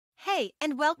Hi,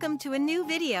 and welcome to a new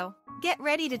video. Get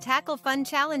ready to tackle fun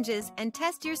challenges and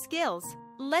test your skills.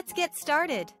 Let's get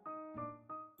started.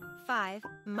 5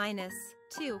 minus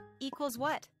 2 equals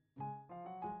what?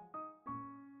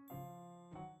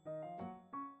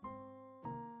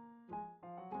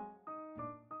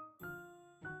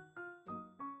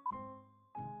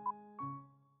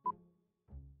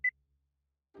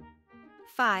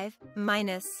 Five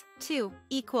minus 2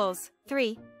 equals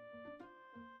 3.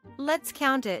 Let's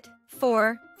count it.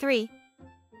 4, 3.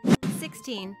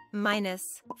 16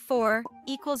 minus 4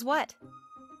 equals what?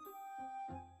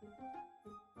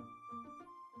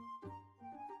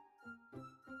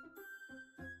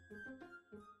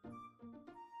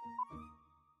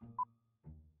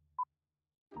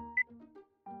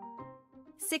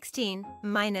 Sixteen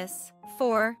minus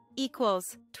 4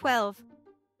 equals 12.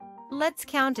 Let's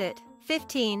count it.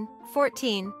 15,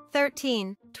 14,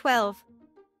 13, 12.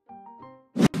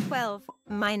 12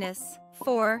 minus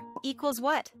 4 equals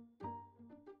what?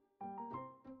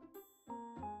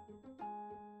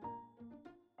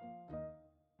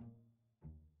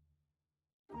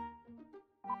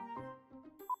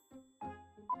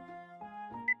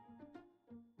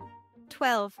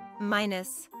 Twelve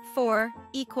minus 4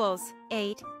 equals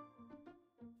 8.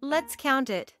 Let's count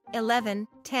it. 11,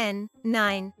 10,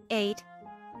 9, 8.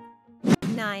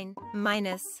 9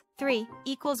 minus 3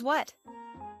 equals what?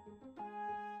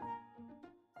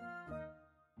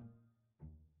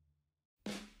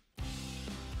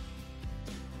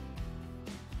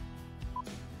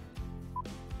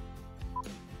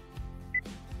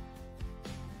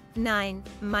 Nine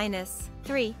minus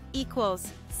 3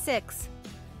 equals 6.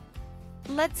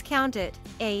 Let's count it.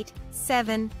 8,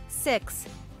 7, 6.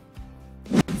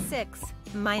 6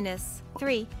 minus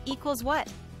 3 equals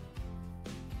what?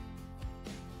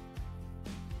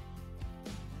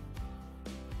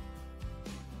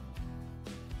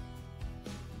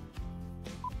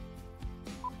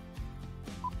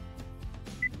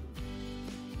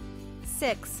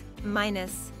 Six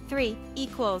minus 3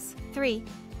 equals 3.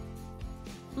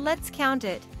 Let's count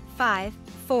it. 5,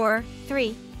 4,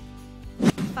 3.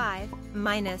 5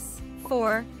 minus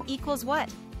 4 equals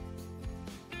what?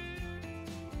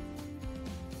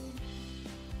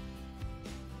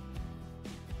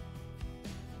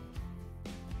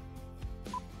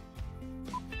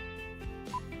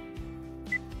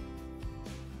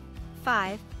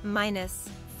 Five minus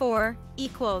 4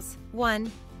 equals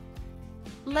 1.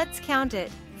 Let's count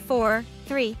it. 4,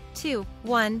 3, 2,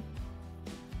 1.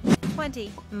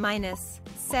 20 minus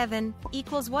 7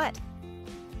 equals what?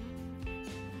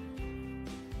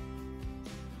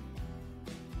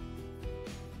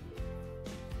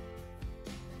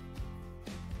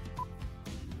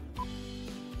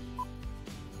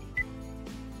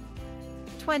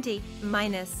 Twenty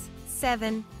minus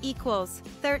 7 equals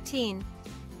 13.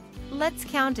 Let's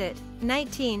count it.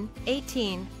 19,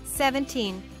 18,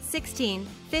 17, 16,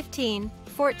 15,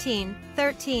 14,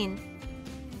 13.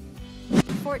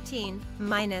 14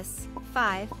 minus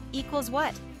 5 equals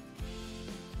what?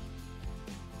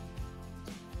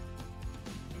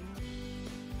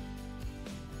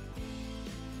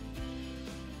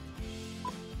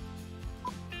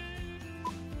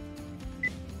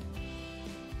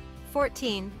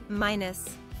 Fourteen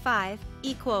minus 5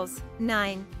 equals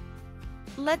 9.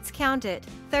 Let's count it.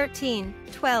 13,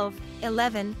 12,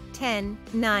 11, 10,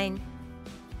 9.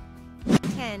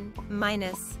 10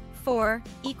 minus 4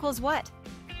 equals what?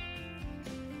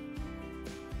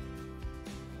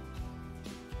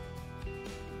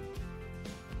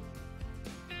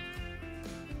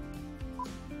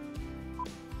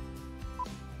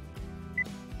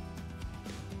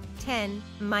 Ten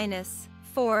minus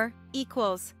 4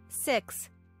 equals 6.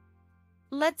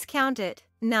 Let's count it.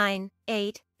 9,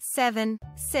 8, 7,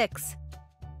 6.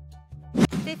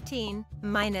 15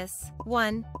 minus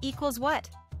 1 equals what?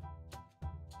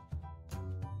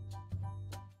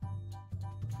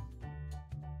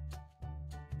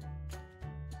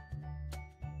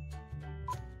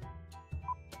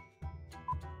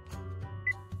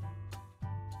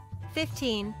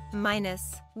 Fifteen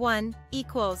minus 1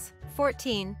 equals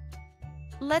 14.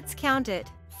 Let's count it.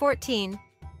 14.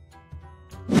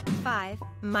 5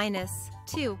 minus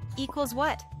 2 equals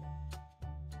what?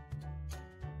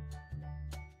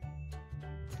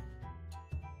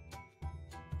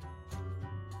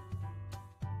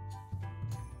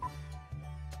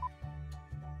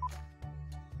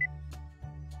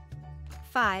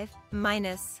 Five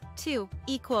minus 2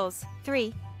 equals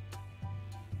 3.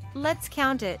 Let's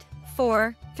count it.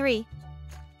 4, 3.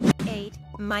 8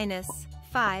 minus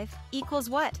 5 equals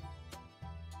what?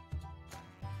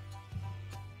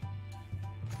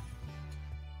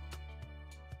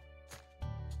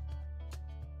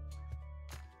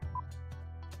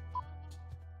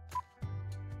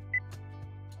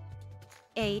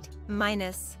 8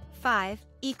 minus 5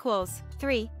 equals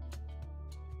 3.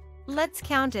 Let's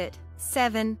count it.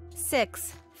 7,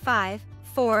 6, 5,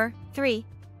 4, 3.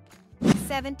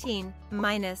 17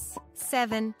 minus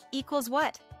 7 equals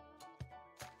what?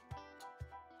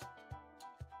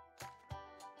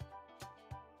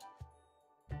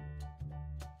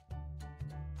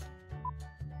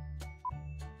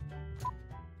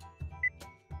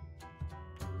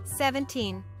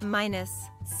 Seventeen minus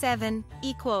 7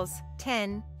 equals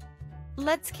 10.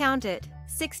 Let's count it.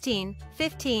 16,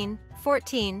 15,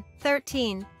 14,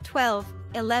 13, 12,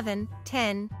 11,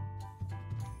 10.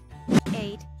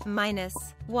 8 minus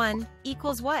 1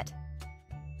 equals what?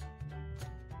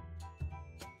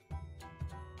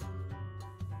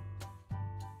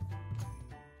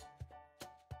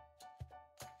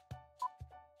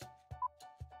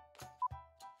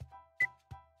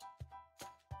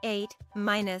 Eight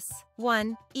minus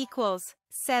 1 equals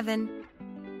 7.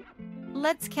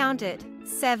 Let's count it.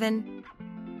 7.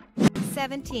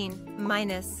 17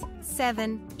 minus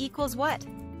 7 equals what?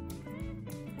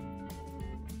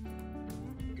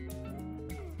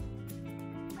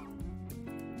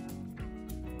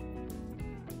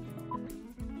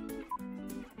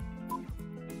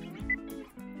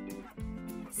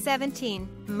 Seventeen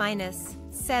minus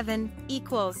 7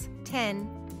 equals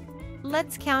 10.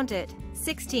 Let's count it.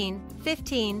 16,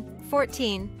 15,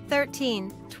 14,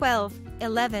 13, 12,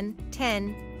 11,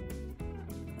 10.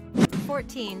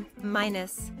 14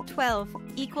 minus 12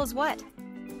 equals what?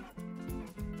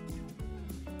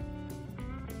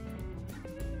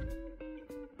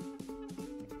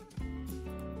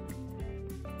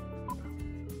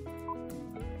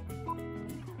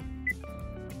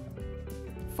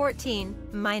 Fourteen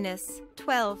minus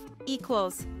 12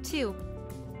 equals 2.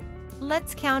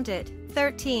 Let's count it.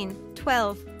 13,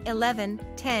 12, 11,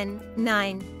 10,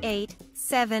 9, 8,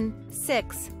 7,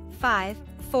 6, 5,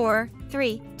 4,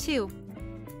 3, 2.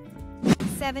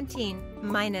 17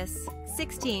 minus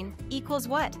 16 equals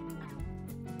what?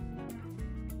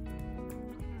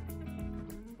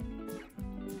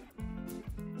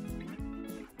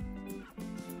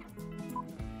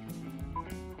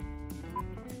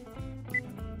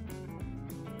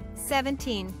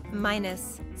 Seventeen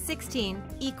minus 16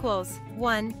 equals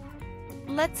 1.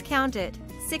 Let's count it.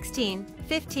 16,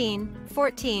 15,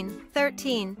 14,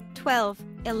 13, 12,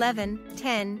 11,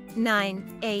 10,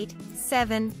 9, 8,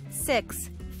 7, 6,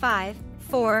 5,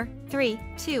 4, 3,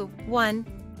 2, 1.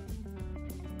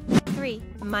 3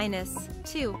 minus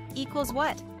 2 equals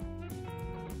what?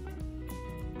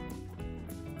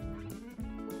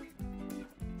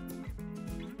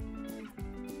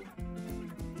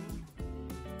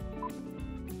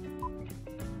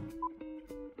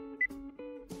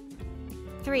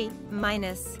 Three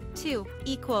minus 2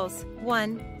 equals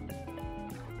 1.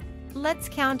 Let's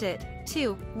count it.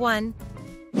 2, 1.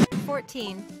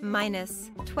 14 minus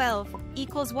 12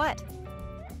 equals what?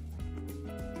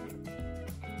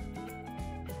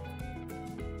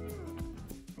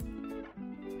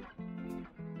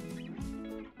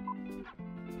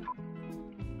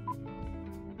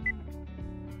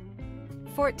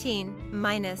 Fourteen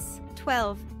minus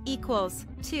 12 equals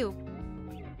 2.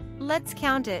 Let's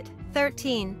count it.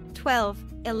 13, 12,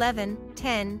 11,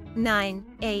 10, 9,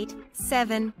 8,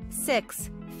 7, 6,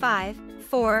 5,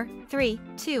 4, 3,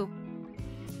 2.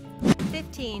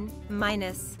 15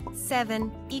 minus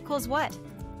 7 equals what?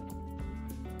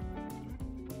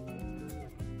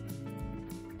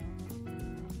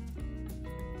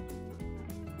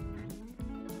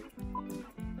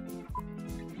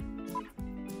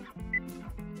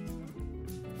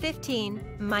 Fifteen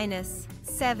minus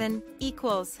 7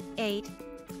 equals 8.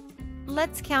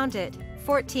 Let's count it.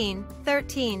 14,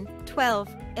 13, 12,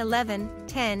 11,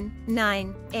 10,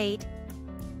 9, 8,